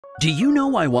Do you know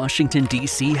why Washington,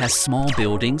 D.C. has small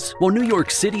buildings, while New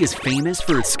York City is famous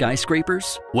for its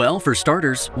skyscrapers? Well, for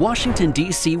starters, Washington,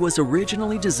 D.C. was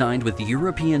originally designed with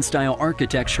European-style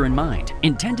architecture in mind,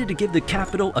 intended to give the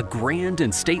capital a grand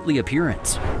and stately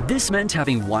appearance. This meant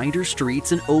having wider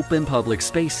streets and open public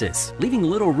spaces, leaving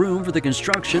little room for the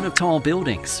construction of tall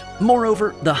buildings.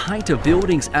 Moreover, the Height of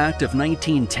Buildings Act of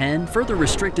 1910 further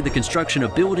restricted the construction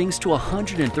of buildings to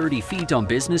 130 feet on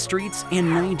business streets and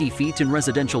 90 feet in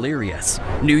residential areas.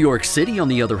 New York City, on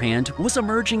the other hand, was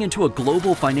emerging into a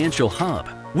global financial hub.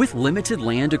 With limited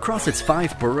land across its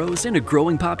 5 boroughs and a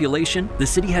growing population, the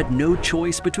city had no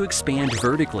choice but to expand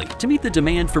vertically to meet the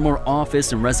demand for more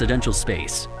office and residential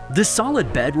space. The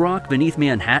solid bedrock beneath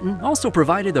Manhattan also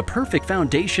provided the perfect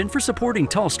foundation for supporting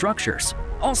tall structures.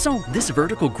 Also, this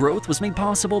vertical growth was made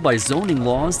possible by zoning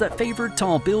laws that favored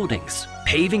tall buildings,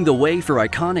 paving the way for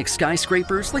iconic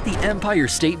skyscrapers like the Empire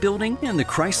State Building and the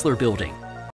Chrysler Building.